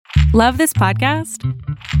Love this podcast?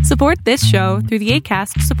 Support this show through the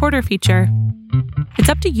Acast supporter feature. It's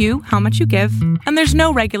up to you how much you give, and there's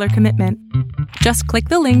no regular commitment. Just click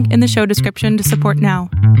the link in the show description to support now.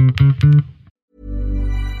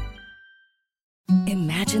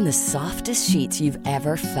 Imagine the softest sheets you've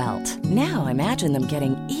ever felt. Now imagine them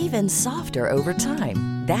getting even softer over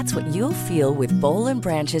time. That's what you'll feel with Boll &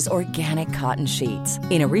 Branch's organic cotton sheets.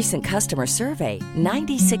 In a recent customer survey,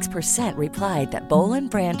 96% replied that Boll &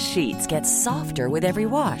 Branch sheets get softer with every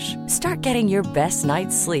wash. Start getting your best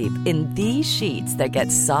night's sleep in these sheets that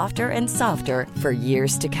get softer and softer for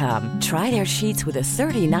years to come. Try their sheets with a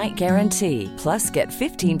 30-night guarantee. Plus, get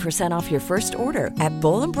 15% off your first order at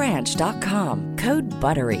bollandbranch.com. Code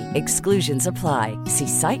BUTTERY. Exclusions apply. See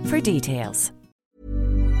site for details.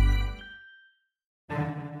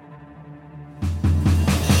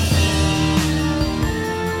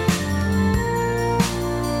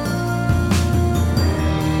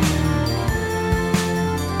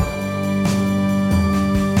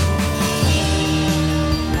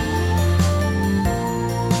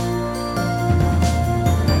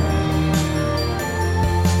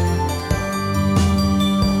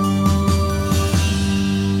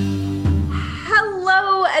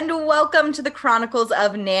 Welcome to the Chronicles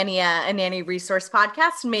of Nania, a nanny resource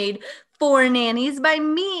podcast made for nannies by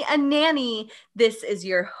me, a nanny. This is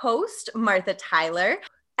your host, Martha Tyler.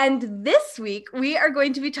 And this week, we are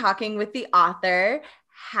going to be talking with the author,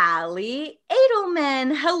 Hallie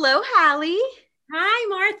Edelman. Hello, Hallie. Hi,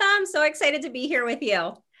 Martha. I'm so excited to be here with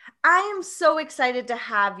you. I am so excited to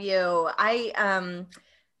have you.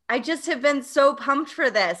 I just have been so pumped for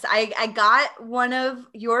this. I got one of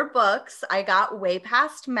your books. I got Way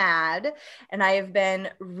Past Mad, and I have been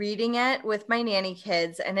reading it with my nanny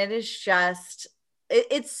kids, and it is just,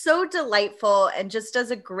 it's so delightful and just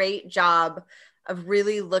does a great job of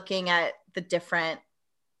really looking at the different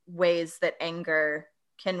ways that anger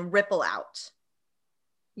can ripple out.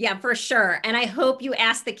 Yeah, for sure. And I hope you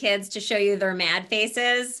asked the kids to show you their mad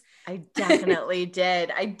faces. I definitely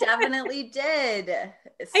did. I know good.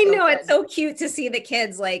 It's so cute to see the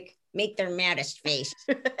kids like make their maddest face.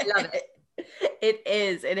 I love it. It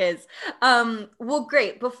is. Well,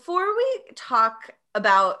 great. Before we talk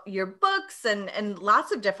about your books and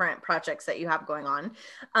lots of different projects that you have going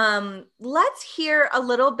on, let's hear a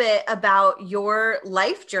little bit about your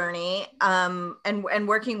life journey and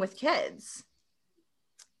working with kids.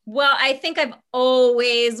 Well, I think I've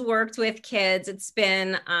always worked with kids. It's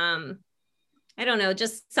been, I don't know,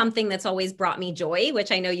 just something that's always brought me joy,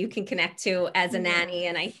 which I know you can connect to as a nanny.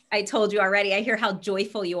 And I told you already, I hear how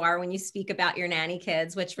joyful you are when you speak about your nanny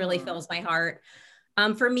kids, which really fills my heart.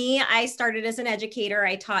 For me, I started as an educator.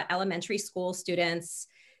 I taught elementary school students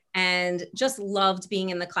and just loved being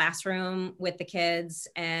in the classroom with the kids.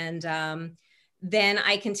 And then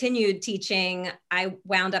I continued teaching. I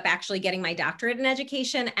wound up actually getting my doctorate in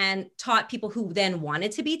education and taught people who then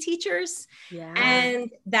wanted to be teachers. Yeah. And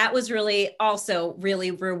that was really also really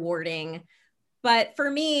rewarding. But for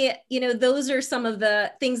me, those are some of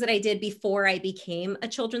the things that I did before I became a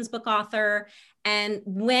children's book author. And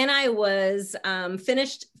when I was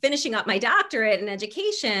finishing up my doctorate in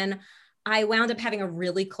education, I wound up having a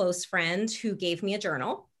really close friend who gave me a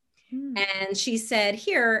journal. And she said,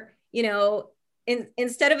 here,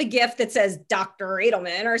 instead of a gift that says Dr.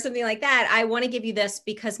 Edelman or something like that, I want to give you this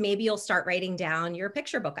because maybe you'll start writing down your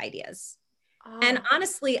picture book ideas. Oh. And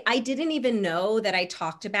honestly, I didn't even know that I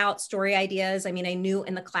talked about story ideas. I mean, I knew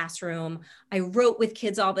in the classroom, I wrote with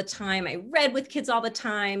kids all the time. I read with kids all the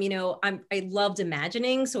time. I loved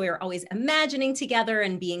imagining. So we were always imagining together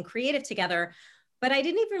and being creative together. But I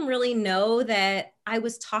didn't even really know that I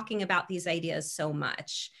was talking about these ideas so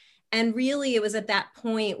much. And really, it was at that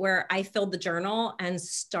point where I filled the journal and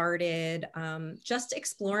started just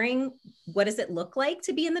exploring what does it look like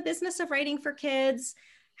to be in the business of writing for kids?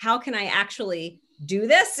 How can I actually do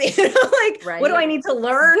this? What do I need to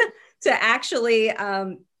learn to actually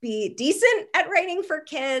be decent at writing for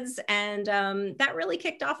kids? And that really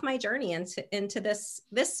kicked off my journey into this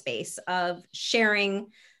space of sharing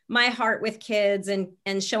my heart with kids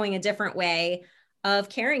and showing a different way of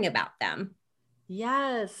caring about them.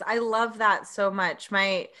 Yes, I love that so much.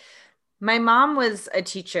 My mom was a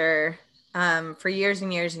teacher for years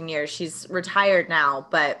and years and years. She's retired now,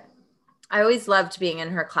 but I always loved being in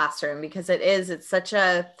her classroom because it's such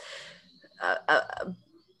a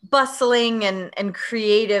bustling and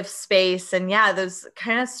creative space. And yeah, those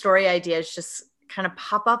kind of story ideas just kind of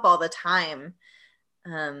pop up all the time.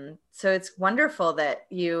 So it's wonderful that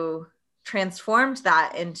you transformed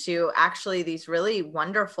that into actually these really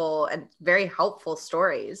wonderful and very helpful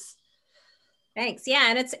stories. Thanks. Yeah.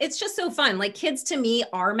 And it's just so fun. Like kids to me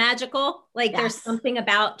are magical. Like there's Yes. something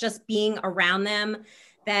about just being around them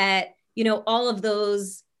that, you know, all of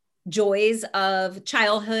those joys of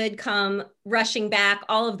childhood come rushing back,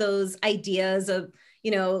 all of those ideas of,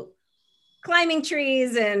 you know, climbing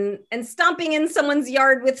trees and stomping in someone's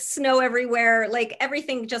yard with snow everywhere. Like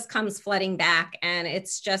everything just comes flooding back. And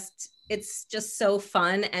it's just so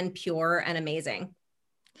fun and pure and amazing.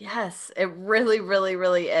 Yes, it really, really,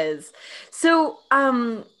 really is. So,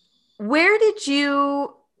 where did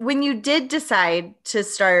you, when you did decide to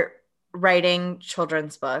start writing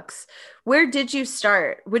children's books, where did you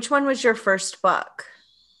start? Which one was your first book?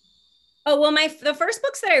 Oh, well, the first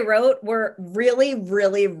books that I wrote were really,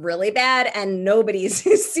 really, really bad, and nobody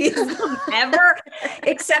sees them ever,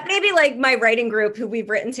 except maybe like my writing group who we've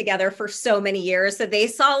written together for so many years. So they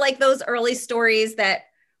saw like those early stories that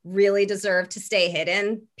really deserve to stay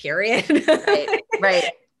hidden, period. Right, right.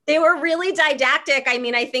 They were really didactic. I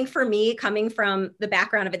mean, I think for me, coming from the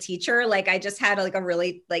background of a teacher, like I just had like a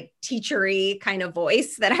really like teachery kind of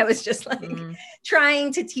voice that I was just like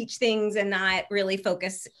trying to teach things and not really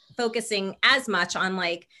focusing as much on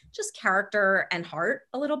like just character and heart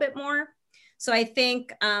a little bit more. So I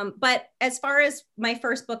think, but as far as my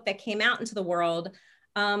first book that came out into the world,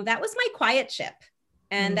 that was My Quiet Ship.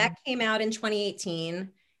 And that came out in 2018.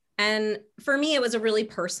 And for me, it was a really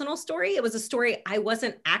personal story. It was a story I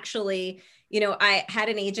wasn't actually, you know, I had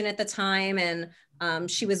an agent at the time and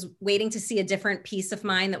she was waiting to see a different piece of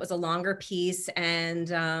mine that was a longer piece.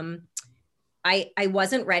 And I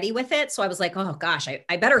wasn't ready with it. So I was like, oh gosh,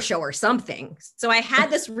 I better show her something. So I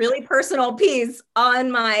had this really personal piece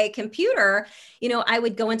on my computer. You know, I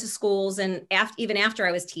would go into schools and even after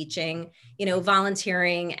I was teaching, you know,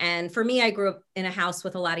 volunteering. And for me, I grew up in a house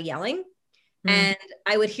with a lot of yelling. And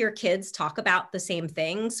I would hear kids talk about the same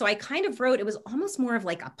thing. So I kind of wrote, it was almost more of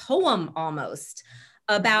like a poem almost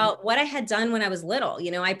about what I had done when I was little.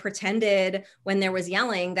 You know, I pretended when there was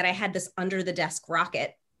yelling that I had this under the desk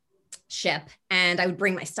rocket ship and I would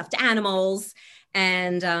bring my stuffed animals.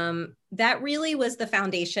 And that really was the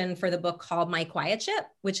foundation for the book called My Quiet Ship,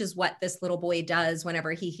 which is what this little boy does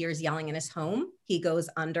whenever he hears yelling in his home. He goes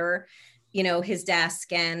under, you know, his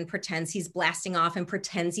desk and pretends he's blasting off and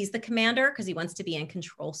pretends he's the commander because he wants to be in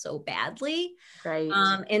control so badly. Right.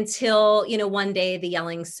 Until, you know, one day the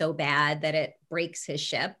yelling's so bad that it breaks his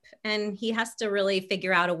ship and he has to really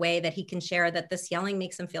figure out a way that he can share that this yelling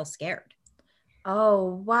makes him feel scared.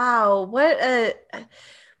 Oh, wow. What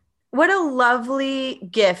a lovely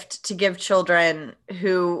gift to give children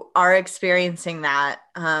who are experiencing that.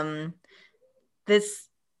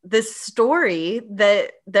 This story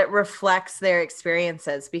that reflects their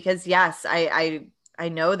experiences, because yes, I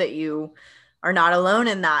know that you are not alone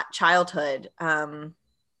in that childhood.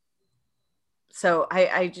 So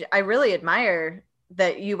I really admire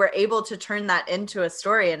that you were able to turn that into a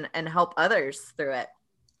story and help others through it.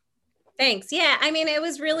 Thanks. Yeah. I mean, it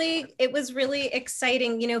was really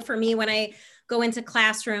exciting, you know, for me when I go into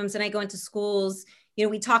classrooms and I go into schools. You know,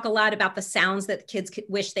 we talk a lot about the sounds that kids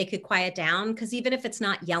wish they could quiet down, because even if it's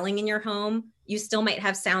not yelling in your home, you still might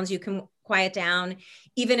have sounds you can quiet down.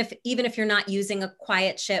 Even if you're not using a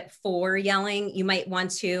quiet ship for yelling, you might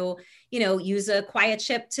want to, you know, use a quiet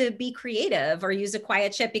ship to be creative, or use a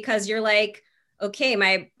quiet ship because you're like, okay,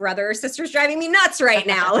 my brother or sister's driving me nuts right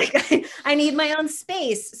now. Like I need my own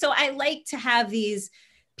space. So I like to have these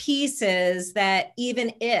pieces that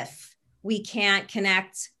even if we can't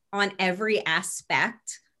connect on every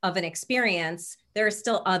aspect of an experience, there are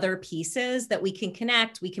still other pieces that we can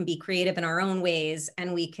connect. We can be creative in our own ways,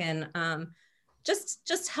 and we can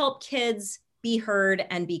just help kids be heard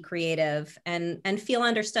and be creative and feel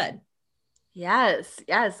understood. Yes.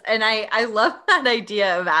 And I love that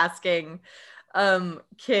idea of asking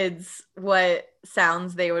kids what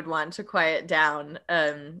sounds they would want to quiet down.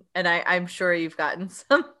 And I'm sure you've gotten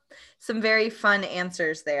some very fun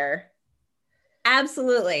answers there.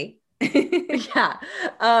 Absolutely. Yeah.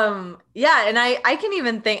 Yeah. And I can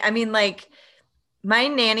even think, I mean, like my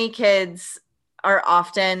nanny kids are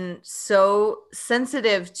often so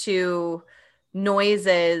sensitive to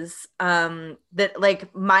noises that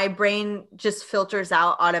like my brain just filters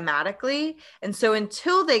out automatically. And so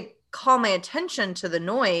until they call my attention to the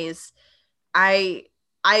noise, I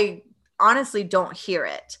honestly don't hear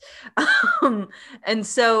it. And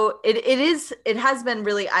so it has been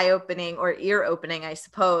really eye-opening, or ear-opening, I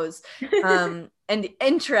suppose. And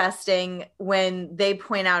interesting when they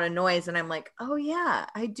point out a noise and I'm like, oh yeah,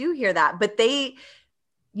 I do hear that. But they,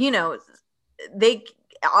 you know, they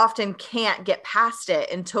often can't get past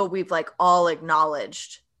it until we've like all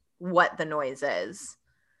acknowledged what the noise is.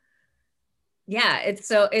 Yeah, it's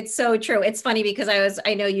so true. It's funny because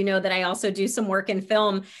I know you know that I also do some work in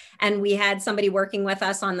film, and we had somebody working with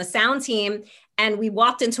us on the sound team, and we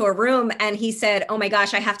walked into a room and he said, "Oh my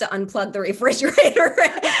gosh, I have to unplug the refrigerator."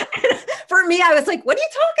 For me, I was like, "What are you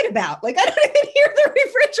talking about? Like, I don't even hear the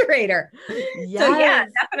refrigerator." Yes. So yeah,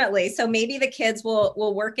 definitely. So maybe the kids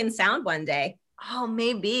will work in sound one day. Oh,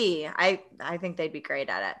 maybe. I think they'd be great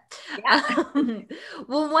at it. Yeah.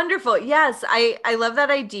 Well, wonderful. Yes, I love that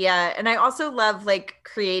idea. And I also love like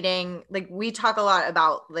creating, like we talk a lot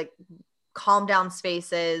about like calm down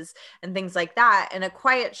spaces and things like that. And a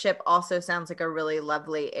quiet ship also sounds like a really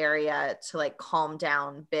lovely area to like calm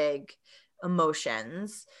down big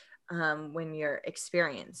emotions when you're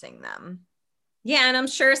experiencing them. Yeah, and I'm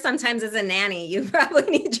sure sometimes as a nanny, you probably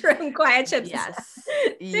need your own quiet chips. Yes.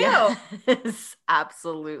 Too. Yes,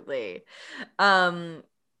 absolutely.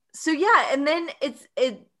 So yeah, and then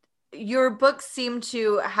your books seem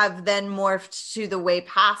to have then morphed to the Way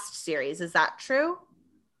Past series. Is that true?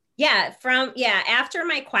 Yeah, after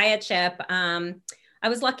my quiet chip, I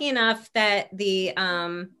was lucky enough that the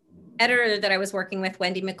editor that I was working with,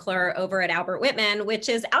 Wendy McClure over at Albert Whitman, which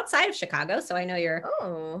is outside of Chicago. So I know you're,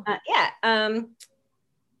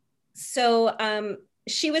 So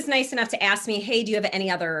she was nice enough to ask me, "Hey, do you have any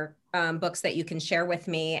other books that you can share with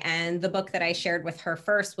me?" And the book that I shared with her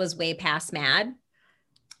first was Way Past Mad.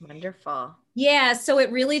 Wonderful. Yeah, so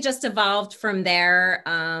it really just evolved from there.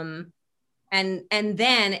 And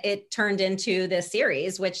then it turned into this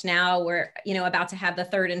series, which now we're, about to have the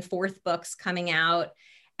third and fourth books coming out.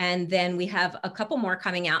 And then we have a couple more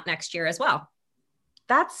coming out next year as well.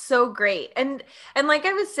 That's so great. And like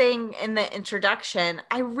I was saying in the introduction,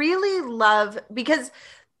 I really love, because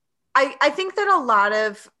I think that a lot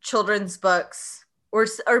of children's books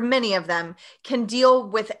or many of them can deal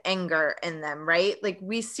with anger in them, right? Like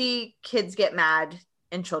we see kids get mad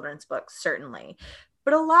in children's books, certainly.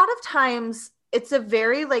 But a lot of times it's a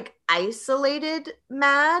very like isolated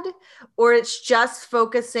mad, or it's just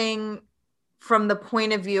focusing from the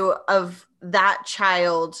point of view of that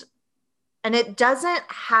child. And it doesn't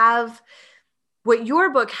have what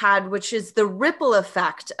your book had, which is the ripple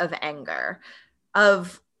effect of anger,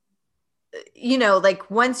 of, like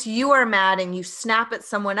once you are mad and you snap at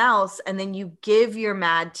someone else and then you give your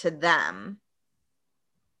mad to them.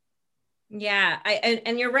 Yeah,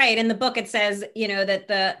 and you're right. In the book, it says,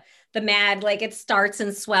 that the mad, like it starts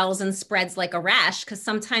and swells and spreads like a rash, because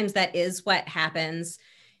sometimes that is what happens.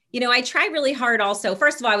 I try really hard also.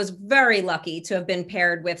 First of all, I was very lucky to have been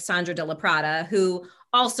paired with Sandra de la Prada, who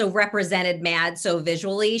also represented MAD so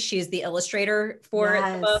visually. She's the illustrator for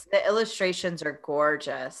the book. The illustrations are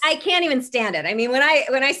gorgeous. I can't even stand it. I mean, when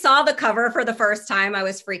I saw the cover for the first time, I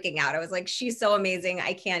was freaking out. I was like, she's so amazing.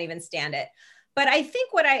 I can't even stand it. But I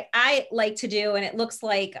think what I like to do, and it looks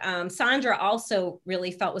like Sandra also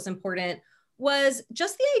really felt was important, was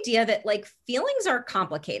just the idea that like feelings are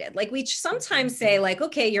complicated. Like we sometimes say like,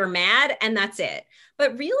 okay, you're mad and that's it.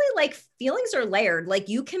 But really like feelings are layered. Like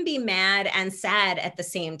you can be mad and sad at the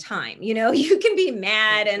same time. You can be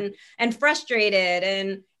mad and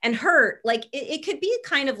frustrated and hurt. Like it could be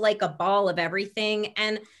kind of like a ball of everything.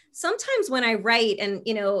 And sometimes when I write, and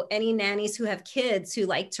any nannies who have kids who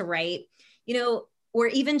like to write, or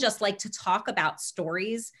even just like to talk about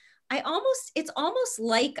stories, it's almost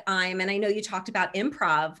like and I know you talked about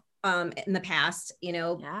improv in the past,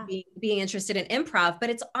 being interested in improv,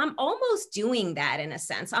 but I'm almost doing that in a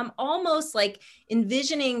sense. I'm almost like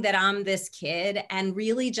envisioning that I'm this kid, and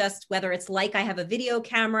really just whether it's like I have a video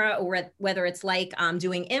camera or whether it's like I'm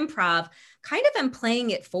doing improv, kind of am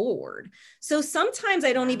playing it forward. So sometimes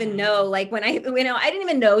I don't even know, like when I didn't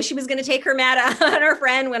even know she was going to take her mad on her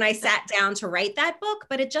friend when I sat down to write that book,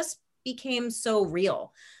 but it just became so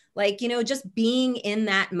real. Like, just being in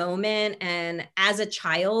that moment, and as a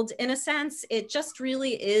child, in a sense, it just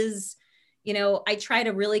really is, I try to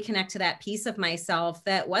really connect to that piece of myself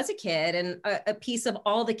that was a kid, and a piece of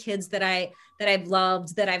all the kids that I've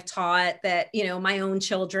loved, that I've taught, that, my own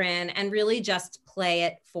children, and really just play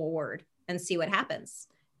it forward and see what happens.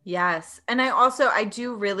 Yes. And I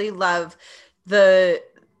do really love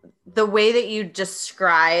the way that you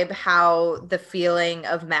describe how the feeling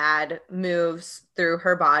of mad moves through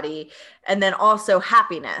her body, and then also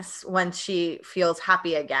happiness when she feels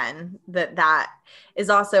happy again, that is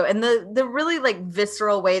also, and the really like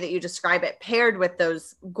visceral way that you describe it paired with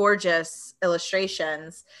those gorgeous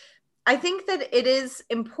illustrations. I think that it is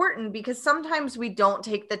important because sometimes we don't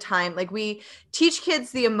take the time, like we teach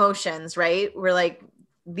kids the emotions, right? We're like,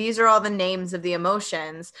 these are all the names of the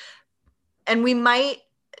emotions, and we might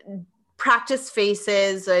practice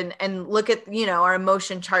faces and look at, our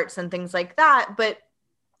emotion charts and things like that. But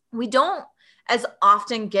we don't as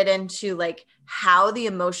often get into like how the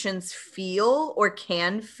emotions feel or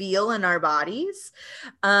can feel in our bodies.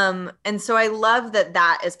 And so I love that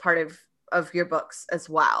that is part of your books as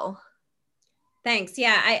well. Thanks.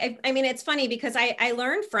 Yeah. I mean, it's funny because I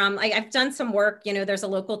learned from, like, I've done some work, you know, there's a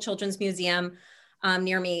local children's museum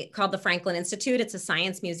near me called the Franklin Institute. It's a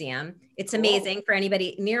science museum. It's amazing for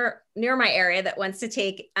anybody near my area that wants to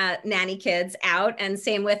take nanny kids out. And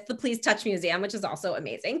same with the Please Touch Museum, which is also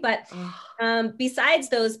amazing. But besides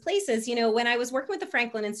those places, you know, when I was working with the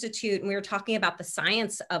Franklin Institute and we were talking about the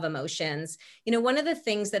science of emotions, you know, one of the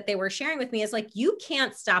things that they were sharing with me is like, you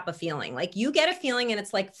can't stop a feeling. Like you get a feeling and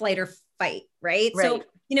it's like flight or fight, right? So,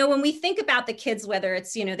 you know, when we think about the kids, whether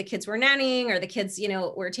it's, you know, the kids we're nannying or the kids, you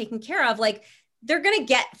know, we're taking care of, like, they're going to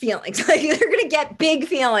get feelings, like they're going to get big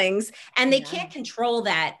feelings and they can't control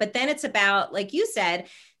that. But then it's about, like you said,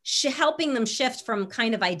 helping them shift from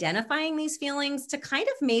kind of identifying these feelings to kind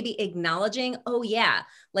of maybe acknowledging, oh yeah,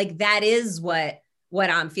 like that is what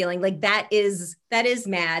I'm feeling. Like that is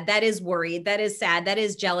mad, that is worried, that is sad, that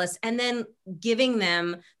is jealous. And then giving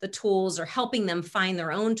them the tools or helping them find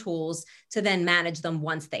their own tools to then manage them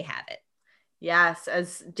once they have it. Yes,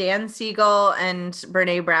 as Dan Siegel and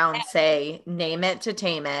Brene Brown say, name it to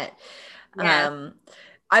tame it. Yeah.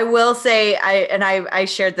 I will say, I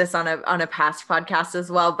shared this on a past podcast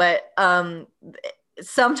as well, but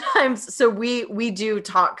sometimes, so we do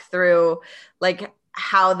talk through like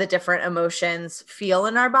how the different emotions feel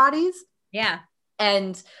in our bodies. Yeah.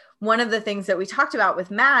 And one of the things that we talked about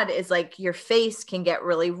with MAD is like your face can get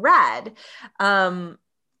really red.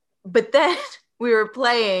 But then we were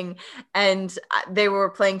playing and they were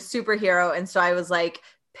playing superhero. And so I was like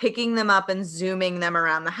picking them up and zooming them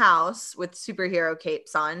around the house with superhero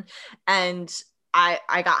capes on. And I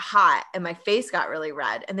got hot and my face got really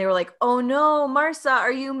red. And they were like, oh no, Marcia,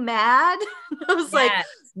 are you mad? I was like,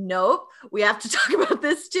 nope, we have to talk about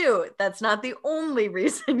this too. That's not the only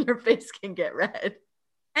reason your face can get red.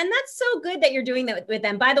 And that's so good that you're doing that with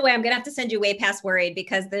them. By the way, I'm going to have to send you way past worried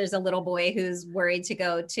because there's a little boy who's worried to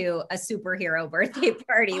go to a superhero birthday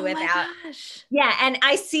party without. Yeah. And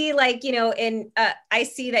I see like, you know, I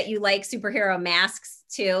see that you like superhero masks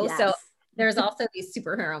too. Yes. So there's also these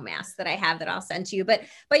superhero masks that I have that I'll send to you, but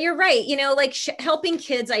you're right. You know, like helping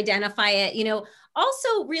kids identify it, you know,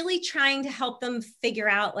 also really trying to help them figure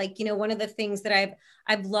out, like, you know, one of the things that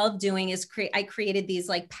I've loved doing is I created these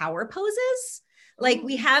like power poses. Like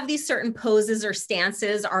we have these certain poses or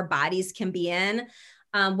stances our bodies can be in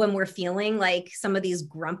when we're feeling like some of these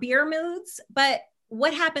grumpier moods. But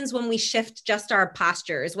what happens when we shift just our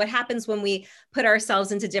postures? What happens when we put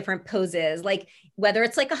ourselves into different poses? Like whether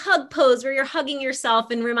it's like a hug pose where you're hugging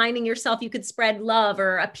yourself and reminding yourself you could spread love,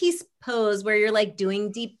 or a peace pose where you're like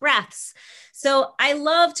doing deep breaths. So I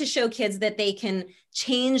love to show kids that they can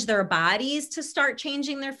change their bodies to start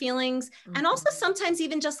changing their feelings. Mm-hmm. And also sometimes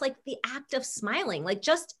even just like the act of smiling, like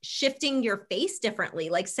just shifting your face differently,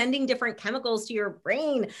 like sending different chemicals to your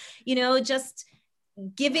brain, you know, just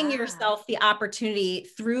giving yourself the opportunity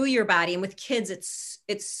through your body. And with kids,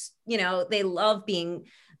 it's, you know, they love being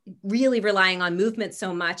really relying on movement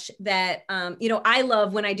so much that, you know, I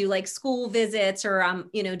love when I do like school visits or,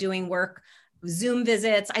 you know, doing work, Zoom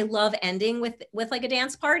visits. I love ending with like a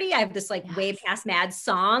dance party. I have this like Way Past Mad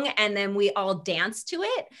song, and then we all dance to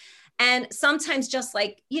it. And sometimes just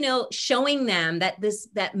like, you know, showing them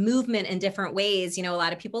that movement in different ways, you know, a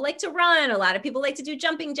lot of people like to run, a lot of people like to do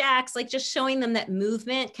jumping jacks, like just showing them that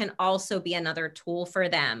movement can also be another tool for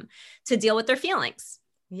them to deal with their feelings.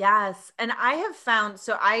 Yes. And I have found,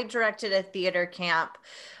 so I directed a theater camp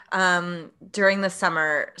during the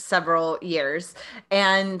summer several years,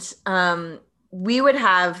 and we would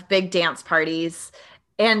have big dance parties.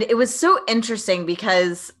 And it was so interesting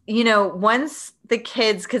because, you know, once the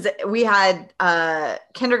kids, because we had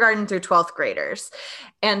kindergarten through 12th graders.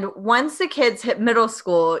 And once the kids hit middle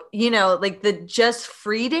school, you know, like the just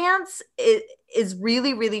free dance is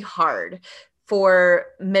really, really hard for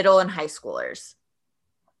middle and high schoolers.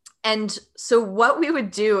 And so what we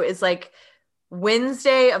would do is like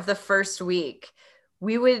Wednesday of the first week,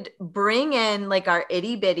 we would bring in like our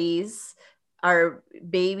itty bitties, our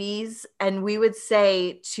babies, and we would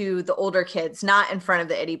say to the older kids, not in front of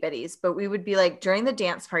the itty bitties, but we would be like, during the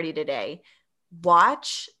dance party today,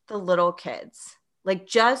 watch the little kids, like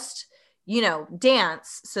just, you know,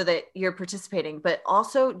 dance so that you're participating, but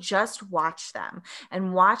also just watch them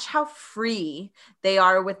and watch how free they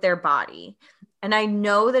are with their body. And I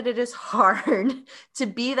know that it is hard to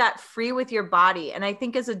be that free with your body. And I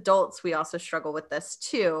think as adults, we also struggle with this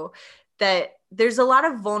too, that there's a lot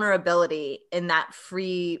of vulnerability in that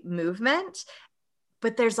free movement.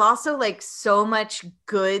 but there's also like so much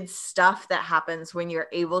good stuff that happens when you're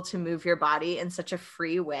able to move your body in such a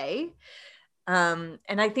free way. And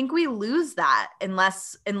I think we lose that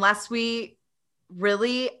unless we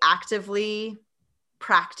really actively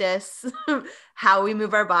practice how we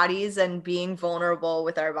move our bodies and being vulnerable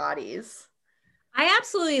with our bodies. I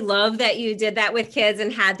absolutely love that you did that with kids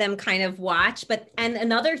and had them kind of watch. And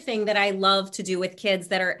another thing that I love to do with kids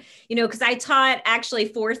that are, because I taught actually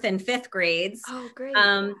 4th and 5th grades. Oh, great.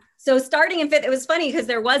 So starting in 5th, it was funny because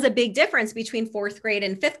there was a big difference between 4th grade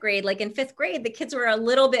and 5th grade. Like in 5th grade, the kids were a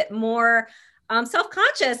little bit more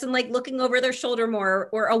self-conscious and like looking over their shoulder more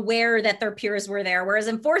or aware that their peers were there. Whereas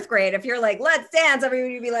in 4th grade, if you're like, let's dance,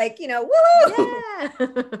 everybody would be like, woo! Yeah.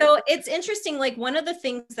 So it's interesting. Like one of the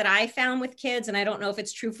things that I found with kids, and I don't know if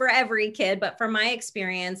it's true for every kid, but from my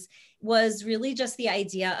experience was really just the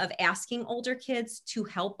idea of asking older kids to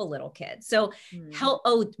help a little kid. So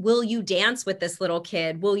will you dance with this little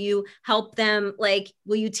kid? Will you help them? Like,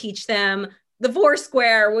 will you teach them the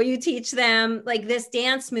Foursquare? Will you teach them like this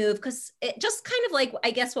dance move? Because it just kind of like,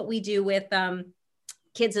 I guess what we do with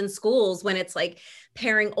kids in schools when it's like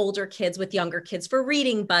pairing older kids with younger kids for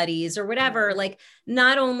reading buddies or whatever, like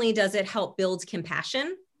not only does it help build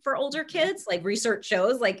compassion for older kids, like research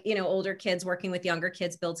shows, like, older kids working with younger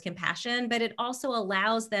kids builds compassion, but it also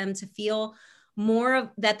allows them to feel more of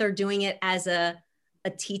that they're doing it as a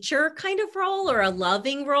teacher kind of role or a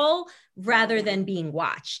loving role rather than being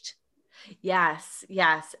watched. Yes.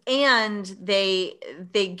 And they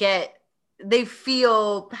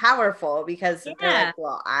feel powerful because they're like,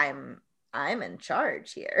 well, I'm in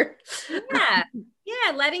charge here. Yeah.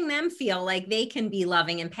 Letting them feel like they can be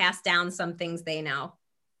loving and pass down some things they know.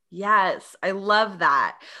 Yes. I love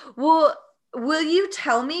that. Well, will you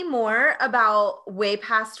tell me more about Way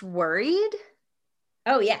Past Worried?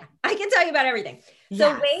 Oh yeah. I can tell you about everything.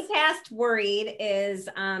 So Way Past Worried is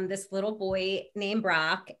this little boy named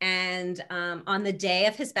Brock. And on the day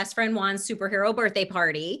of his best friend Juan's superhero birthday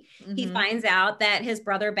party, he finds out that his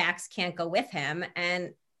brother Bax can't go with him.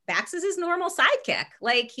 And Bax is his normal sidekick.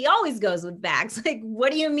 Like he always goes with Bax. Like,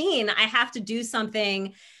 what do you mean? I have to do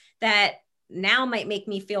something that now might make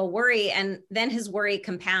me feel worry. And then his worry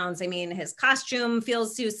compounds. I mean, his costume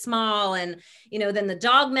feels too small. And, then the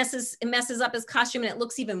dog messes up his costume and it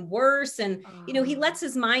looks even worse. And, he lets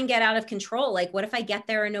his mind get out of control. Like, what if I get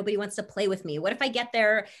there and nobody wants to play with me? What if I get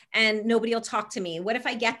there and nobody will talk to me? What if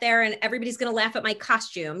I get there and everybody's going to laugh at my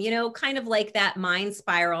costume? Kind of like that mind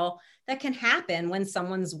spiral that can happen when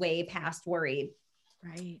someone's way past worried.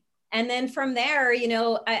 Right. And then from there,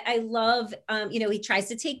 I love, he tries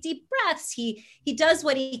to take deep breaths. He does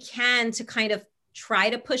what he can to kind of try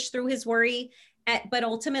to push through his worry, but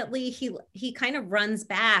ultimately he kind of runs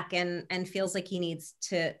back and feels like he needs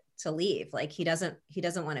to leave. Like he doesn't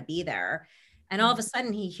want to be there. And all of a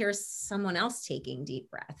sudden he hears someone else taking deep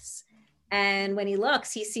breaths. And when he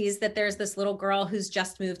looks, he sees that there's this little girl who's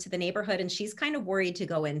just moved to the neighborhood and she's kind of worried to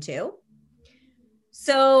go into.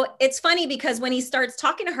 So it's funny because when he starts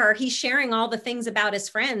talking to her, he's sharing all the things about his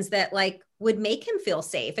friends that like would make him feel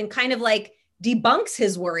safe and kind of like debunks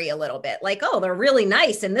his worry a little bit. Like, oh, they're really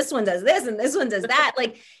nice. And this one does this and this one does that.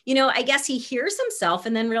 Like, I guess he hears himself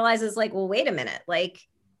and then realizes like, well, wait a minute, like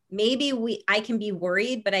maybe I can be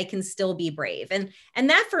worried, but I can still be brave. And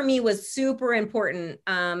that for me was super important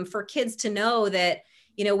for kids to know that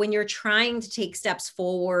when you're trying to take steps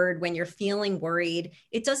forward, when you're feeling worried,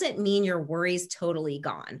 it doesn't mean your worry's totally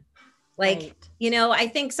gone. Like, right. I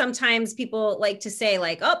think sometimes people like to say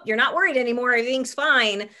like, oh, you're not worried anymore. Everything's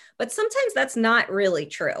fine. But sometimes that's not really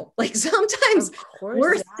true. Like sometimes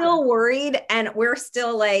we're still worried and we're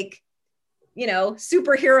still like,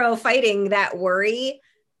 superhero fighting that worry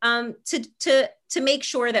to make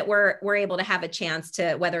sure that we're able to have a chance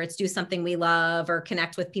to, whether it's do something we love or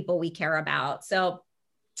connect with people we care about. So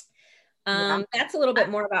that's a little bit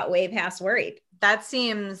more about Way Past Worried. That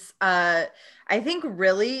seems, I think,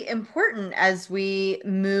 really important as we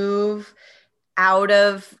move out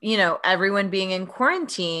of, everyone being in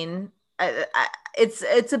quarantine.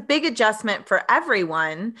 It's a big adjustment for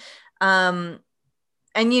everyone. And,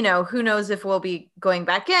 who knows if we'll be going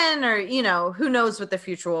back in or, who knows what the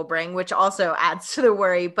future will bring, which also adds to the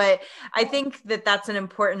worry. But I think that that's an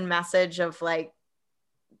important message of like,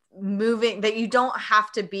 moving, that you don't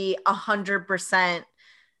have to be 100%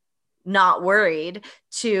 not worried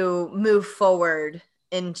to move forward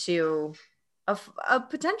into a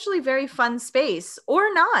potentially very fun space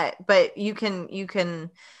or not, but you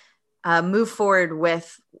can move forward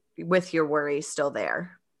with your worry still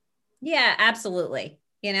there. Yeah, absolutely.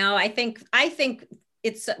 I think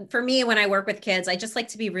it's for me, when I work with kids, I just like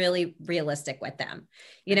to be really realistic with them.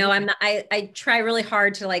 You know, I try really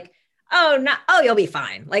hard to like, you'll be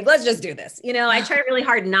fine. Like, let's just do this. You know, I try really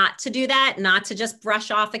hard not to do that, not to just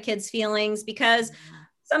brush off a kid's feelings, because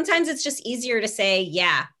sometimes it's just easier to say,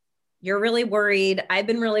 yeah, you're really worried. I've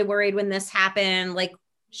been really worried when this happened. Like,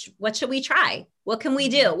 what should we try? What can we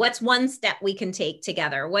do? What's one step we can take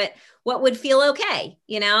together? What would feel okay?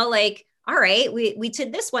 You know, like, all right, we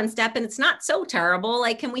did this one step and it's not so terrible.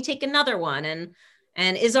 Like, can we take another one?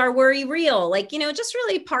 And is our worry real? Like, you know, just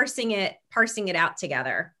really parsing it out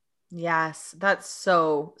together. Yes, that's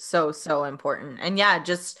so, so, so important. And yeah,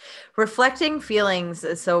 just reflecting feelings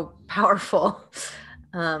is so powerful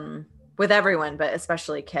with everyone, but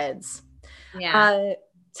especially kids. Yeah.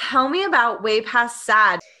 Tell me about Way Past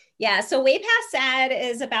Sad. Yeah. So Way Past Sad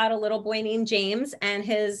is about a little boy named James, and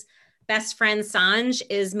his best friend Sanj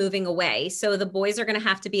is moving away. So the boys are going to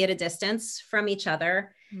have to be at a distance from each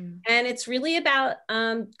other. And it's really about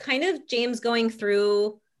kind of James going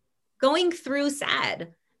through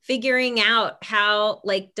sad, figuring out how,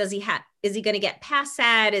 like, is he going to get past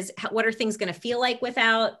sad? What are things going to feel like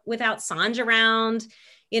without Sanj around?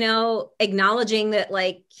 You know, acknowledging that,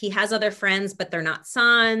 like, he has other friends, but they're not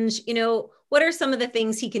Sanj. You know, what are some of the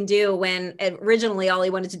things he can do when originally all he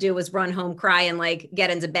wanted to do was run home, cry, and like get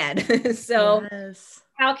into bed? So yes.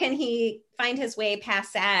 How can he find his way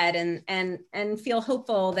past sad and feel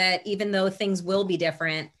hopeful that even though things will be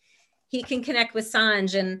different, he can connect with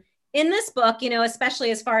Sanj? And in this book, you know,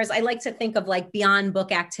 especially as far as I like to think of like beyond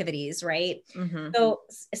book activities, right? Mm-hmm. So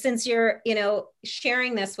since you're, you know,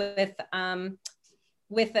 sharing this with a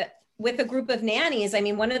group of nannies, I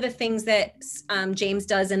mean, one of the things that James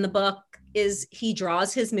does in the book is he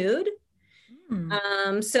draws his mood.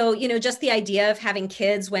 So, you know, just the idea of having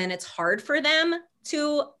kids when it's hard for them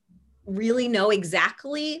to really know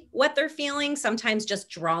exactly what they're feeling, sometimes just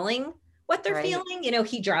drawing what they're feeling. You know,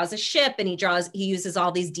 he draws a ship and he uses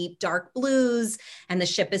all these deep, dark blues, and the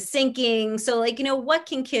ship is sinking. So like, you know, what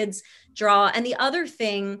can kids draw? And the other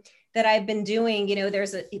thing that I've been doing, you know,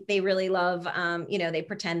 they really love, you know, they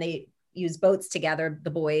pretend they use boats together,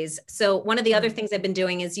 the boys. So one of the other things I've been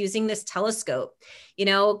doing is using this telescope, you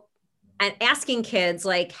know, and asking kids,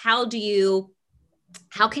 like, how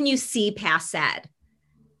can you see past sad?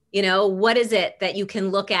 You know, what is it that you can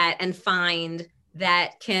look at and find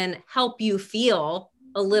that can help you feel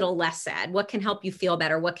a little less sad? What can help you feel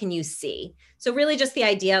better? What can you see? So really just the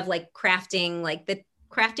idea of like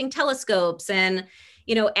crafting telescopes, and,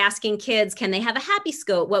 you know, asking kids, can they have a happy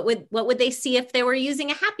scope? What would they see if they were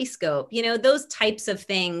using a happy scope? You know, those types of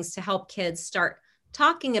things to help kids start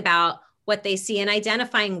talking about what they see and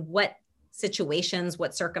identifying what situations,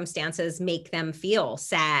 what circumstances make them feel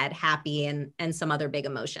sad, happy, and some other big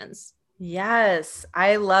emotions. Yes,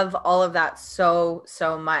 I love all of that so,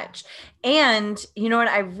 so much. And you know what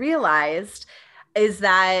I realized is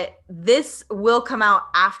that this will come out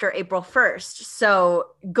after April 1st. So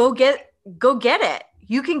go get it.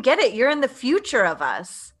 You can get it. You're in the future of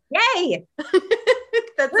us. Yay.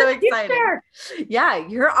 That's so exciting. Yeah,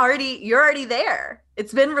 you're already there.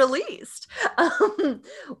 It's been released.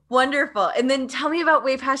 Wonderful. And then tell me about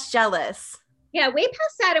Way Past Jealous. Yeah, Way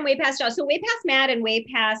Past Sad and Way Past Jealous. So Way Past Mad and Way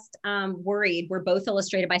Past Worried were both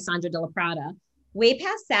illustrated by Sandra de la Prada. Way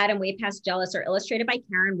Past Sad and Way Past Jealous are illustrated by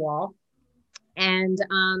Karen Wall. And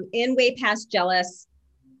in Way Past Jealous,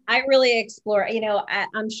 I really explore, you know,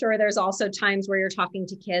 I'm sure there's also times where you're talking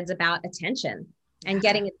to kids about attention and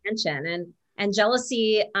getting attention, and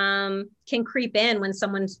jealousy can creep in when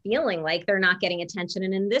someone's feeling like they're not getting attention.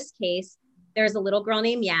 And in this case, there's a little girl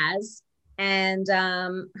named Yaz, and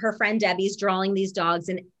her friend Debbie's drawing these dogs,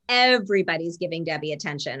 and everybody's giving Debbie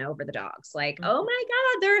attention over the dogs. Like, oh my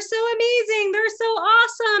God, they're so amazing. They're so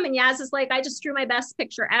awesome. And Yaz is like, I just drew my best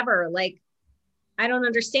picture ever. Like, I don't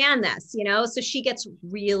understand this, you know? So she gets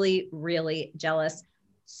really, really jealous.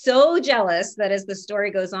 So jealous that as the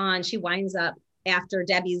story goes on, she winds up, after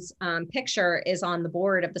Debbie's picture is on the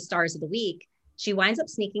board of the stars of the week, she winds up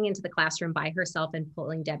sneaking into the classroom by herself and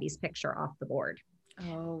pulling Debbie's picture off the board.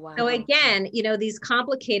 Oh, wow. So again, you know, these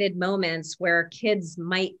complicated moments where kids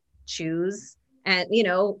might choose, and, you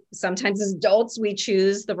know, sometimes as adults, we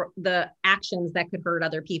choose the actions that could hurt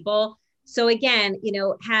other people. So again, you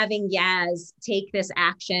know, having Yaz take this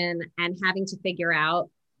action and having to figure out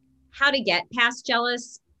how to get past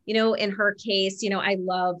jealous, you know, in her case, you know, I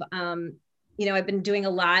love, you know, I've been doing a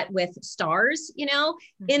lot with stars, you know,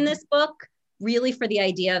 in this book, really for the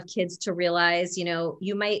idea of kids to realize, you know,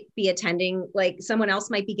 you might be attending, like someone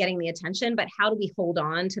else might be getting the attention, but how do we hold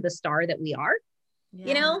on to the star that we are?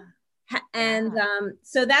 You know, And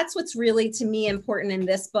so that's what's really, to me, important in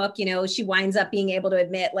this book. You know, she winds up being able to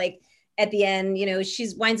admit, like, at the end, you know, she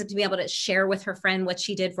winds up to be able to share with her friend what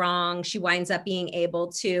she did wrong. She winds up being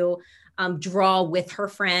able to draw with her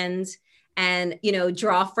friend and, you know,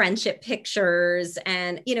 draw friendship pictures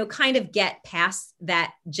and, you know, kind of get past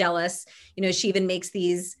that jealous. You know, she even makes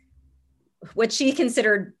these, what she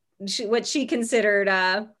considered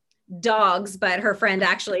dogs, but her friend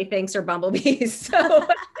actually thinks are bumblebees.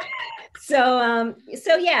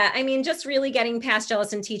 So yeah, I mean, just really getting past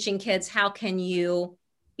jealous and teaching kids, how can you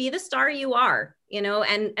be the star you are, you know?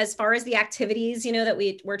 And as far as the activities, you know, that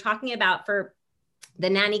we're talking about for the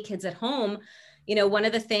nanny kids at home, you know, one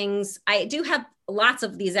of the things, I do have lots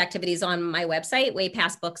of these activities on my website,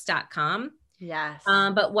 waypastbooks.com. Yes.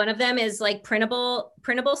 But one of them is like printable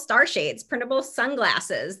star shades, printable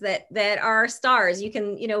sunglasses that are stars. You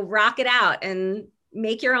can, you know, rock it out and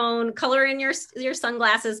make your own, color in your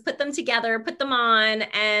sunglasses, put them together, put them on,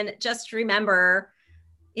 and just remember,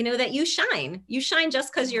 you know, that you shine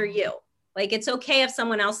just because you're you. Like, it's okay if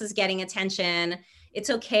someone else is getting attention. It's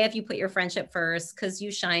okay if you put your friendship first, because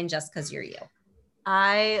you shine just because you're you.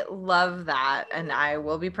 I love that. And I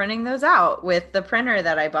will be printing those out with the printer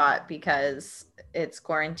that I bought because it's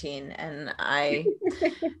quarantine and I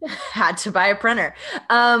had to buy a printer.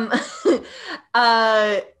 And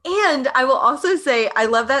I will also say, I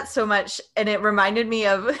love that so much. And it reminded me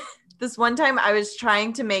of this one time I was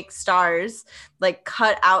trying to make stars, like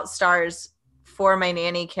cut out stars for my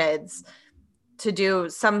nanny kids to do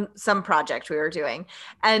some project we were doing.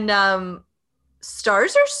 And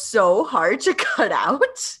stars are so hard to cut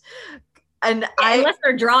out. And unless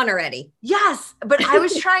they're drawn already. Yes. But I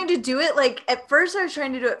was trying to do it, like, at first I was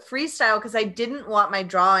trying to do it freestyle because I didn't want my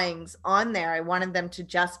drawings on there. I wanted them to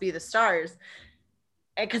just be the stars.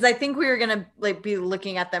 Because I think we were going to like be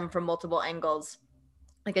looking at them from multiple angles,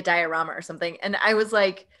 like a diorama or something. And I was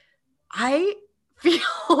like, I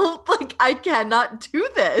feel like I cannot do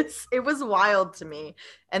this. It was wild to me.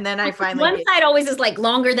 And then I finally, one side always is like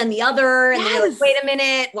longer than the other. And then you're like, wait a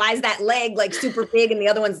minute, why is that leg like super big and the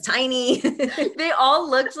other one's tiny? They all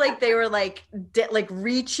looked like they were like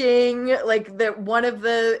reaching, like one of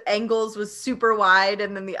the angles was super wide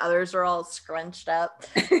and then the others were all scrunched up.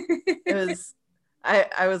 It was,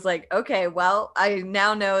 I was like, okay, well, I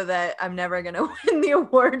now know that I'm never going to win the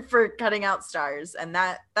award for cutting out stars, and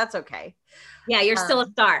that's okay. Yeah, you're still a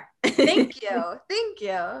star. Thank you. Thank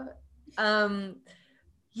you.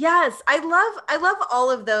 Yes, I love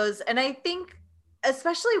all of those. And I think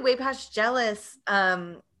especially Way Past Jealous,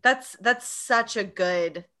 that's such a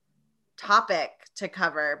good topic to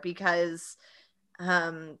cover because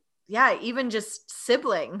even just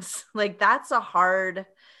siblings, like that's a hard,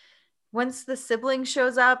 once the sibling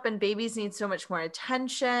shows up and babies need so much more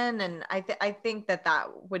attention. And I think that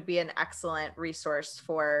would be an excellent resource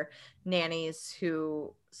for nannies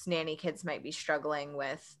whose nanny kids might be struggling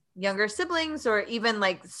with younger siblings, or even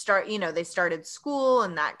like they started school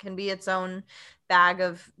and that can be its own bag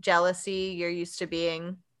of jealousy. You're used to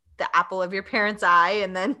being the apple of your parents' eye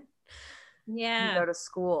and then you go to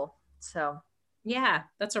school. So yeah,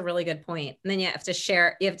 that's a really good point. And then you have to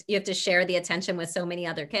share the attention with so many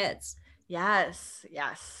other kids. Yes.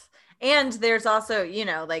 And there's also,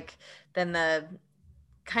 like then the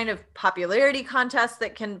kind of popularity contests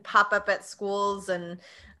that can pop up at schools and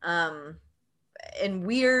in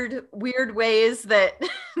weird ways that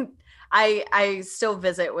I still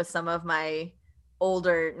visit with some of my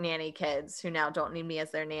older nanny kids who now don't need me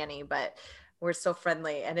as their nanny, but we're still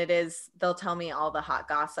friendly. And they'll tell me all the hot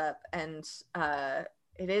gossip, and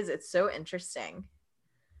it's so interesting.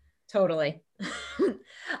 Totally.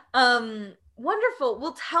 Wonderful.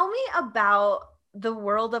 Well, tell me about the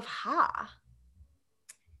world of Ha.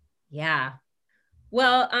 Yeah.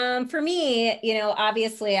 Well, for me,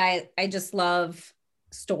 obviously I just love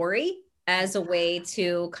story as a way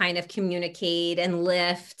to kind of communicate and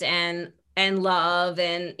lift and love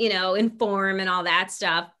and, inform and all that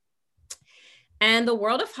stuff. And the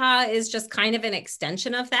world of Ha is just kind of an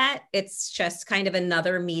extension of that. It's just kind of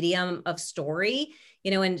another medium of story,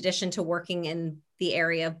 in addition to working in the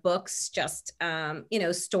area of books, just,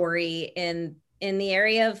 story in the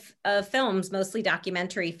area of films, mostly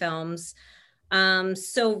documentary films.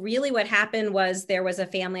 So really what happened was there was a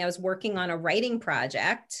family, I was working on a writing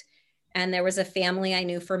project, and there was a family I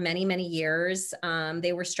knew for many, many years.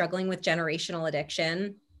 They were struggling with generational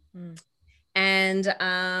addiction. And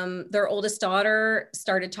their oldest daughter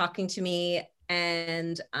started talking to me,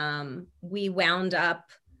 and we wound up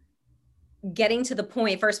getting to the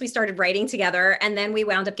point. First, we started writing together, and then we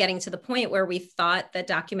wound up getting to the point where we thought that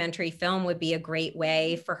documentary film would be a great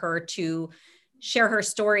way for her to share her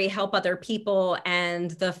story, help other people.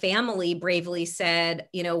 And the family bravely said,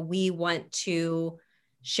 we want to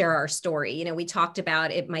share our story. We talked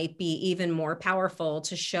about it might be even more powerful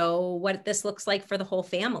to show what this looks like for the whole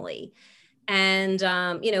family. And,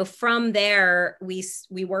 from there, we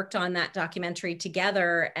worked on that documentary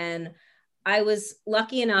together. And I was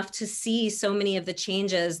lucky enough to see so many of the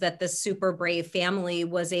changes that the super brave family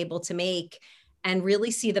was able to make, and really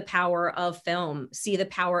see the power of film, see the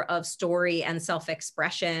power of story and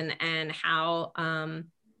self-expression, and how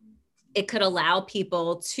it could allow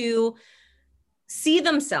people to see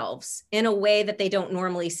themselves in a way that they don't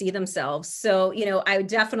normally see themselves. So, I would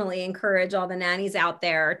definitely encourage all the nannies out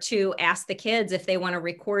there to ask the kids if they want to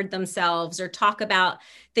record themselves or talk about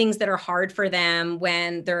things that are hard for them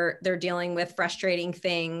when they're dealing with frustrating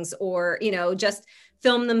things, or, just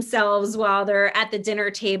film themselves while they're at the dinner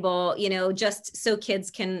table, just so kids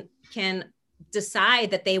can decide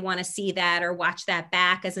that they want to see that or watch that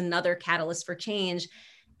back as another catalyst for change.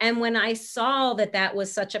 And when I saw that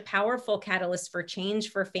was such a powerful catalyst for change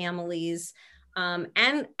for families, and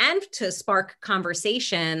to spark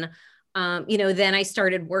conversation, then I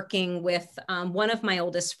started working with one of my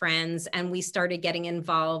oldest friends, and we started getting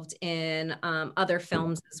involved in other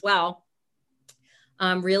films as well.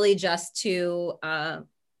 Really just to,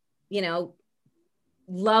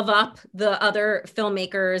 love up the other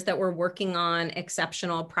filmmakers that were working on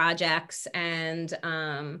exceptional projects, and,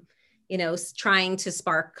 trying to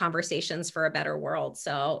spark conversations for a better world.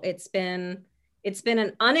 So it's been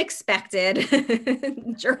an unexpected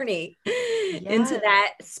journey into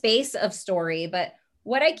that space of story. But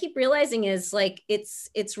what I keep realizing is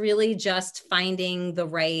it's really just finding the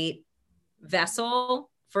right vessel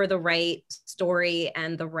for the right story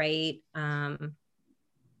and the right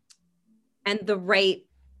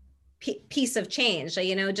piece of change,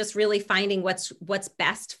 just really finding what's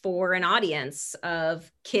best for an audience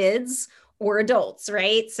of kids or adults,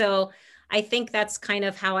 right? So I think that's kind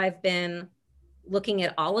of how I've been looking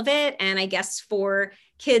at all of it. And I guess for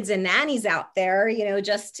kids and nannies out there,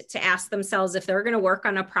 just to ask themselves if they're going to work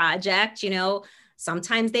on a project,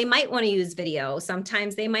 sometimes they might want to use video.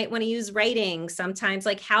 Sometimes they might want to use writing. Sometimes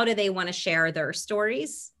how do they want to share their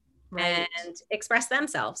stories and express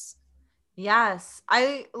themselves? Yes,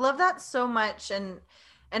 I love that so much. And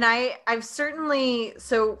I've certainly,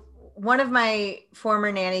 so one of my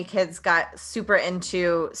former nanny kids got super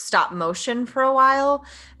into stop motion for a while.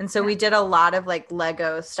 And so we did a lot of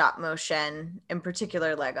Lego stop motion, in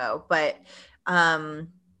particular Lego, but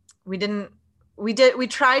we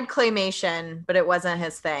tried claymation, but it wasn't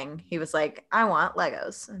his thing. He was like, I want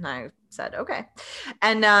Legos. And I said, okay.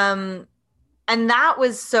 And that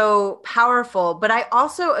was so powerful. But I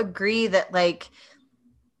also agree that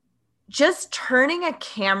just turning a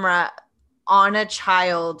camera on a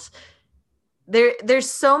child, there's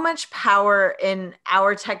so much power in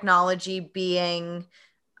our technology being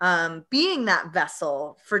that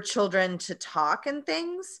vessel for children to talk and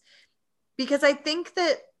things, because I think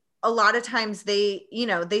that a lot of times they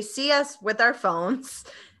see us with our phones,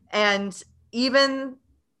 and even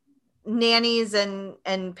nannies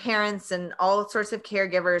and parents and all sorts of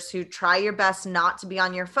caregivers who try your best not to be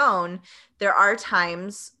on your phone, there are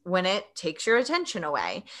times when it takes your attention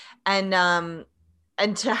away. And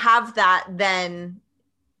to have that then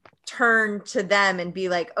turn to them and be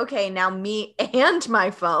like, okay, now me and my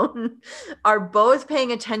phone are both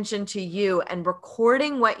paying attention to you and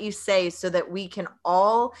recording what you say so that we can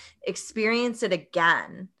all experience it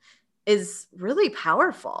again, is really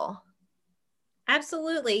powerful.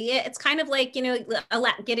 Absolutely. Yeah, it's kind of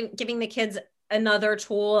giving the kids another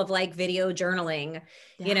tool of video journaling,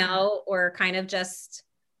 or kind of just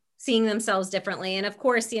seeing themselves differently. And of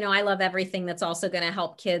course, I love everything that's also going to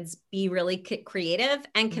help kids be really creative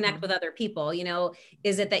and connect with other people.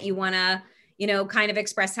 Is it that you want to, kind of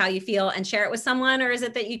express how you feel and share it with someone, or is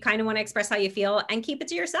it that you kind of want to express how you feel and keep it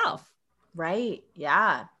to yourself? Right.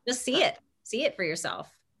 Yeah. Just see it for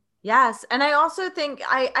yourself. Yes. And I also think,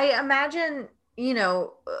 I imagine,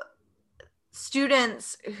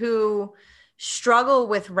 students who struggle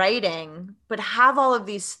with writing, but have all of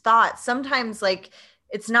these thoughts, sometimes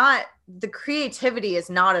it's not, the creativity is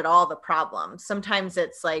not at all the problem. Sometimes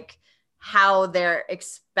it's how they're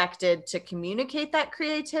expected to communicate that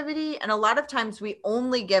creativity. And a lot of times we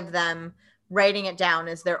only give them writing it down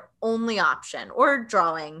as their only option, or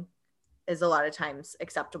drawing is a lot of times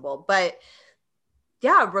acceptable. But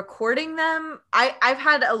yeah, recording them. I've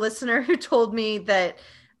had a listener who told me that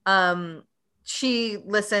she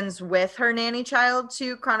listens with her nanny child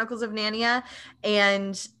to Chronicles of Narnia,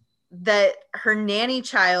 and that her nanny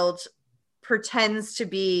child pretends to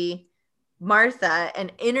be Martha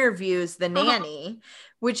and interviews the nanny,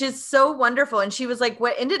 which is so wonderful. And she was like,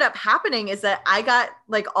 what ended up happening is that I got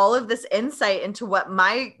like all of this insight into what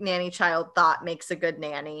my nanny child thought makes a good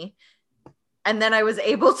nanny. And then I was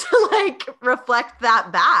able to like reflect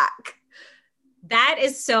that back. That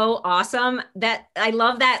is so awesome. That I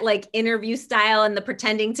love that like interview style and the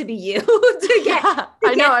pretending to be you to get. Yeah,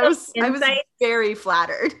 I know. I was very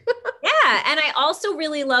flattered. Yeah. And I also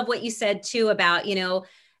really love what you said too about,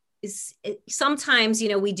 sometimes,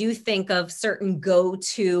 we do think of certain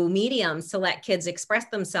go-to mediums to let kids express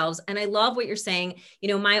themselves. And I love what you're saying.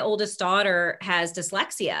 My oldest daughter has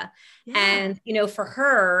dyslexia. Yeah. And, for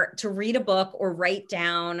her to read a book or write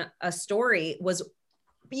down a story was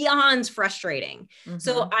beyond frustrating. Mm-hmm.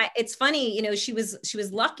 So it's funny, she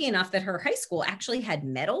was lucky enough that her high school actually had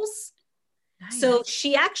medals. Nice. So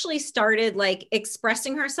she actually started like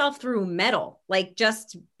expressing herself through metal, like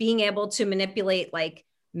just being able to manipulate like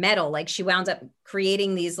metal. Like she wound up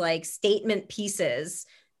creating these like statement pieces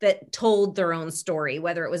that told their own story,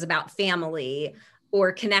 whether it was about family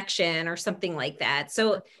or connection or something like that.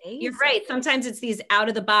 So you're right. Sometimes it's these out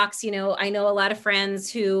of the box, I know a lot of friends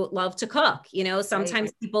who love to cook,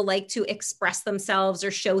 sometimes people like to express themselves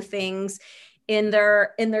or show things in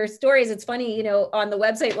their stories. It's funny, on the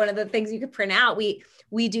website, one of the things you could print out, we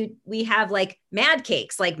have like mad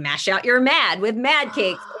cakes, like mash out your mad with mad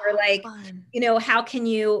cakes, or like, fun. How can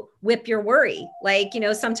you whip your worry? Like,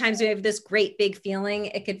 sometimes we have this great big feeling.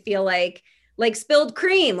 It could feel like spilled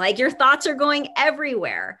cream, like your thoughts are going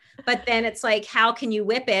everywhere, but then it's like, how can you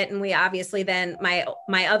whip it? And we obviously then my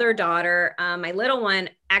other daughter, my little one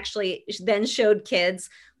actually then showed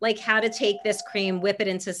kids like how to take this cream, whip it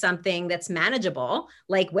into something that's manageable,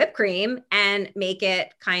 like whipped cream, and make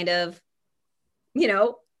it kind of,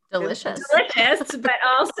 delicious, but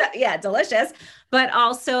also, delicious, but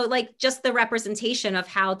also like just the representation of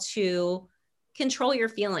how to control your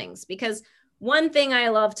feelings. Because one thing I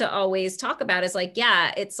love to always talk about is like,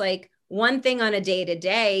 it's like one thing on a day to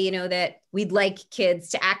day, that we'd like kids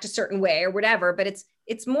to act a certain way or whatever, but it's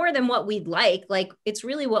more than what we'd like it's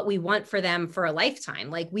really what we want for them for a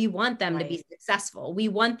lifetime. Like we want them to be successful. We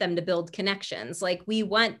want them to build connections. Like we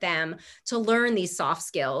want them to learn these soft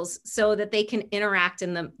skills so that they can interact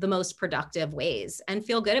in the most productive ways and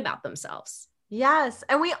feel good about themselves. Yes.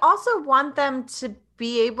 And we also want them to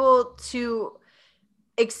be able to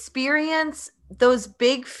experience those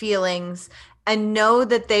big feelings and know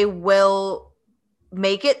that they will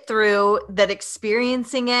make it through, that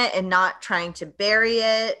experiencing it and not trying to bury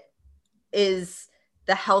it is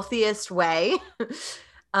the healthiest way.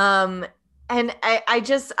 And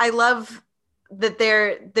I love that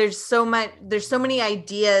there's so many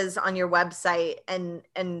ideas on your website and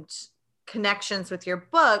connections with your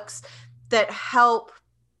books that help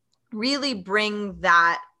really bring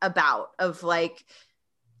that about, of like,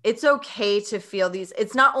 it's okay to feel these.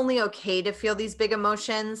 It's not only okay to feel these big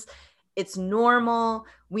emotions, it's normal.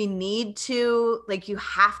 We need to, like, you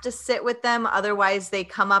have to sit with them. Otherwise they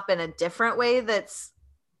come up in a different way that's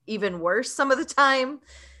even worse some of the time.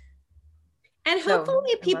 And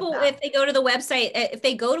hopefully people, if they go to the website, if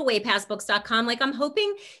they go to waypastbooks.com, like I'm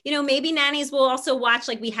hoping, maybe nannies will also watch,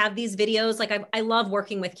 like we have these videos. Like I love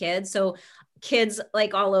working with kids. So kids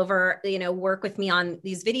like all over, work with me on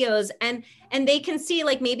these videos, and they can see,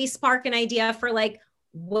 like, maybe spark an idea for like,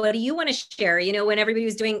 what do you want to share? When everybody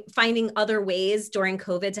was finding other ways during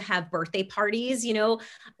COVID to have birthday parties,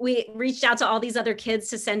 we reached out to all these other kids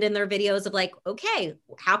to send in their videos of like, okay,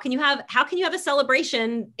 how can you have a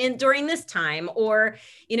celebration during this time? Or,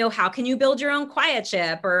 how can you build your own quiet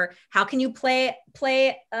chip? Or how can you play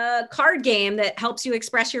a card game that helps you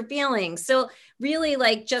express your feelings? So really,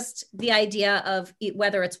 like, just the idea of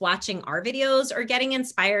whether it's watching our videos or getting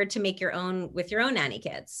inspired to make your own with your own nanny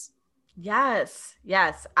kids. Yes,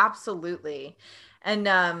 absolutely. And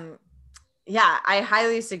I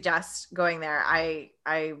highly suggest going there.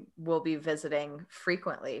 I will be visiting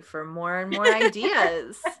frequently for more and more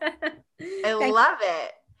ideas. I love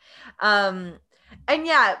it. And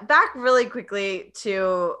back really quickly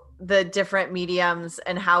to the different mediums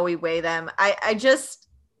and how we weigh them.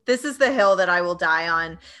 This is the hill that I will die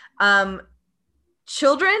on.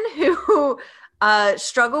 Children who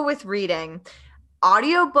struggle with reading,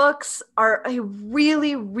 audiobooks are a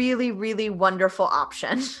really, really, really wonderful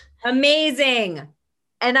option. Amazing.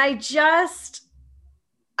 And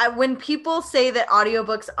when people say that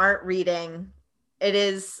audiobooks aren't reading,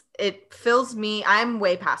 it fills me. I'm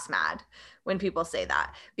way past mad when people say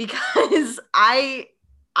that, because I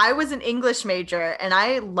I was an English major and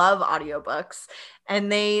I love audiobooks,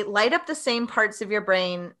 and they light up the same parts of your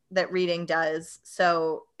brain that reading does.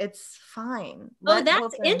 So it's fine.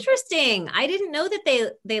 That's interesting. I didn't know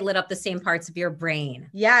that they lit up the same parts of your brain.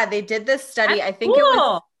 Yeah, they did this study. That's I think cool. it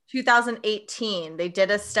was 2018. They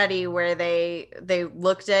did a study where they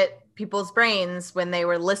looked at people's brains when they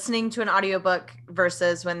were listening to an audiobook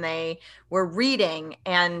versus when they were reading,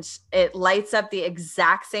 and it lights up the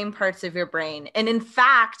exact same parts of your brain. And in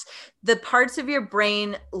fact, the parts of your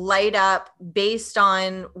brain light up based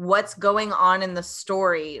on what's going on in the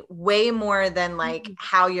story way more than like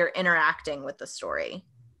how you're interacting with the story.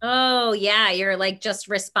 Oh yeah, you're like just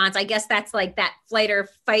response. I guess that's like that flight or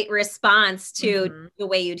fight response to the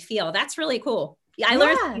way you'd feel. That's really cool. Yeah, I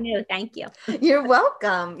learned something new. Thank you. You're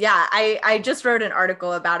welcome. Yeah, I just wrote an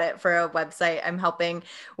article about it for a website I'm helping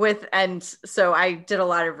with, and so I did a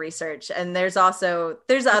lot of research. And there's other.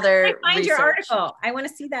 Find your article. I want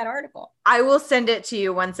to see that article. I will send it to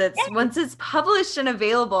you once it's published and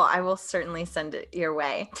available. I will certainly send it your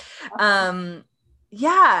way. Awesome.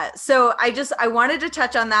 Yeah. So I wanted to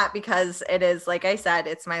touch on that because it is, like I said,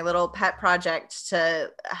 it's my little pet project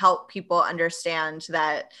to help people understand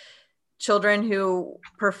that children who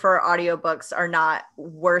prefer audiobooks are not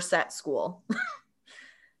worse at school.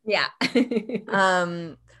 Yeah.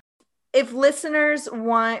 If listeners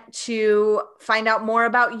want to find out more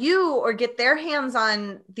about you or get their hands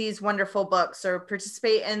on these wonderful books or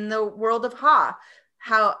participate in the world of Ha,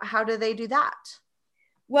 how do they do that?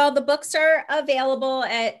 Well, the books are available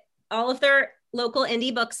at all of their local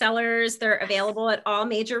indie booksellers. They're available at all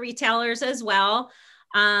major retailers as well.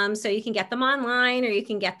 So you can get them online or you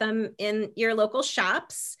can get them in your local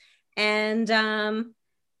shops. And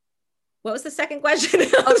what was the second question?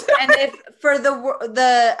 And if for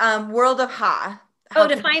the world of Ha.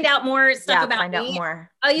 To find out more stuff about find me. Out more.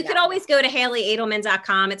 You could always go to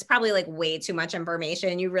HaleyEdelman.com. It's probably like way too much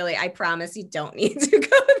information. I promise you don't need to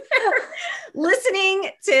go there. Listening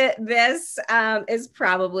to this is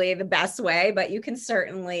probably the best way, but you can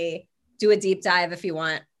certainly do a deep dive if you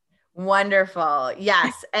want. Wonderful.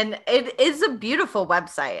 Yes. And it is a beautiful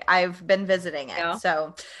website. I've been visiting it. Yeah.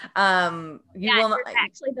 So actually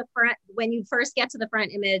the front, when you first get to the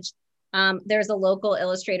front image, there's a local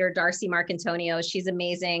illustrator, Darcy Marcantonio. She's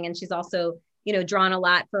amazing. And she's also, drawn a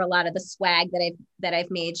lot for a lot of the swag that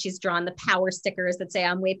I've made. She's drawn the power stickers that say,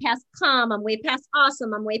 I'm way past calm, I'm way past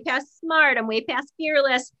awesome, I'm way past smart, I'm way past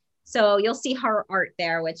fearless. So you'll see her art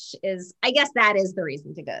there, which is, I guess that is the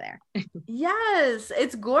reason to go there. Yes,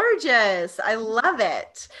 it's gorgeous. I love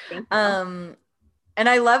it. And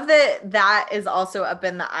I love that is also up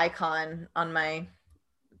in the icon on my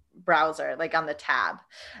browser, like on the tab.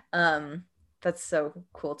 That's so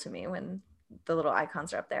cool to me when the little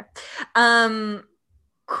icons are up there.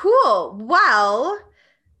 Cool. Well,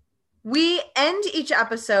 we end each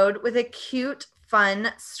episode with a cute,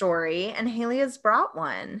 fun story, and Haley has brought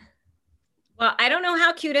one. Well, I don't know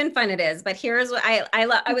how cute and fun it is, but here's what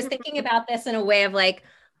I was thinking about this in a way of like,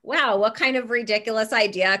 wow, what kind of ridiculous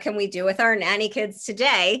idea can we do with our nanny kids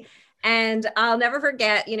today? And I'll never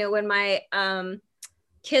forget, when my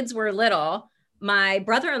kids were little, my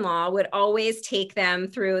brother-in-law would always take them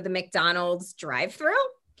through the McDonald's drive-through.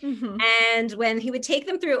 Mm-hmm. And when he would take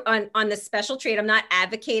them through on the special treat, I'm not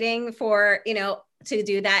advocating for, to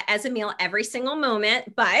do that as a meal every single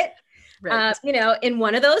moment, but right. In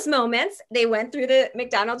one of those moments, they went through the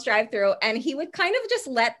McDonald's drive-through, and he would kind of just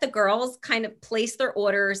let the girls kind of place their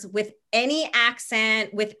orders with any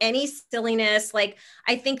accent, with any silliness. Like,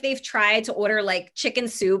 I think they've tried to order like chicken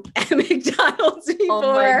soup at McDonald's before.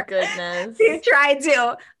 Oh my goodness. They tried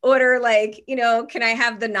to order like, can I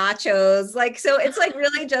have the nachos? Like, so it's like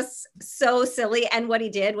really just so silly. And what he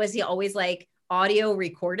did was he always like audio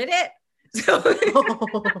recorded it.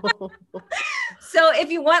 So if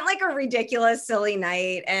you want like a ridiculous, silly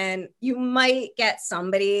night, and you might get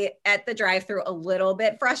somebody at the drive-thru a little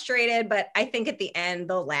bit frustrated, but I think at the end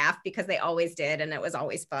they'll laugh because they always did. And it was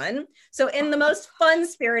always fun. So in the most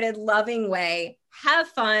fun-spirited, loving way, have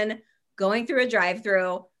fun going through a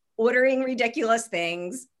drive-thru, ordering ridiculous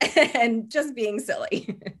things, and just being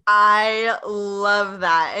silly. I love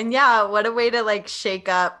that. And yeah, what a way to like shake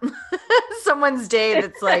up someone's day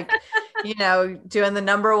that's like, doing the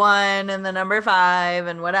number 1 and the number 5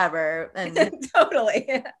 and whatever. And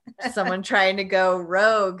totally. Someone trying to go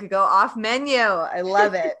rogue, go off menu. I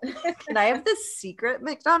love it. Can I have the secret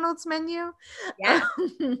McDonald's menu? Yeah.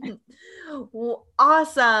 Well,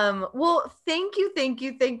 awesome. Well, thank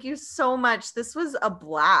you so much. This was a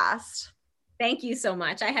blast. Thank you so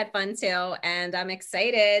much. I had fun too. And I'm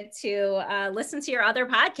excited to listen to your other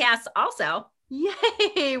podcasts also.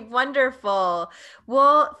 Yay, wonderful.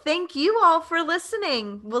 Well, thank you all for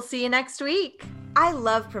listening. We'll see you next week. I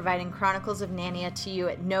love providing Chronicles of Narnia to you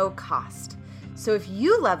at no cost. So if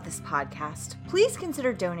you love this podcast, please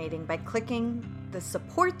consider donating by clicking the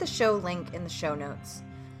Support the Show link in the show notes.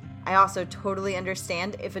 I also totally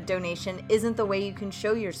understand if a donation isn't the way you can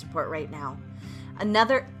show your support right now.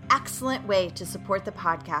 Another excellent way to support the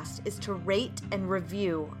podcast is to rate and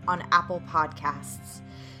review on Apple Podcasts.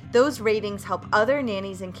 Those ratings help other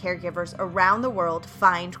nannies and caregivers around the world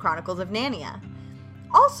find Chronicles of Narnia.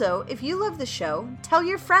 Also, if you love the show, tell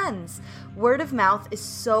your friends. Word of mouth is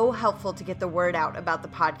so helpful to get the word out about the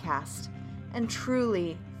podcast. And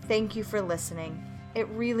truly, thank you for listening. It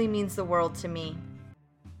really means the world to me.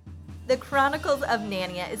 The Chronicles of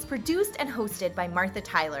Narnia is produced and hosted by Martha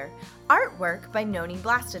Tyler. Artwork by Noni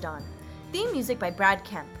Blastodon. Theme music by Brad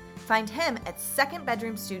Kemp. Find him at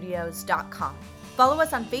secondbedroomstudios.com. Follow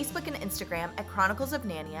us on Facebook and Instagram at Chronicles of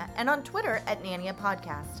Narnia and on Twitter at Narnia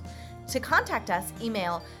Podcast. To contact us,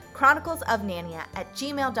 email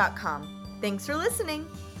chroniclesofnarnia@gmail.com. Thanks for listening.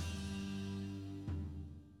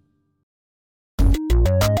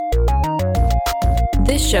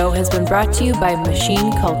 This show has been brought to you by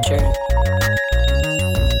Machine Culture.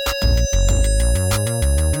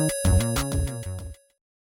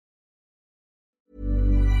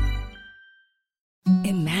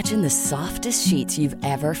 Imagine the softest sheets you've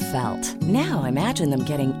ever felt. Now imagine them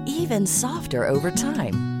getting even softer over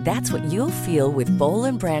time. That's what you'll feel with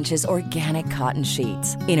Boll & Branch's organic cotton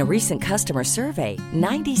sheets. In a recent customer survey,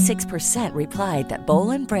 96% replied that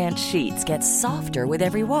Boll & Branch sheets get softer with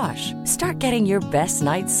every wash. Start getting your best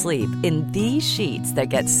night's sleep in these sheets that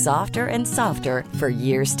get softer and softer for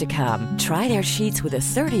years to come. Try their sheets with a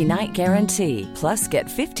 30-night guarantee. Plus, get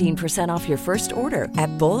 15% off your first order at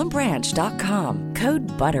bollandbranch.com. Code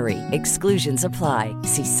BUTTERY. Exclusions apply.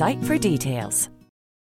 See site for details.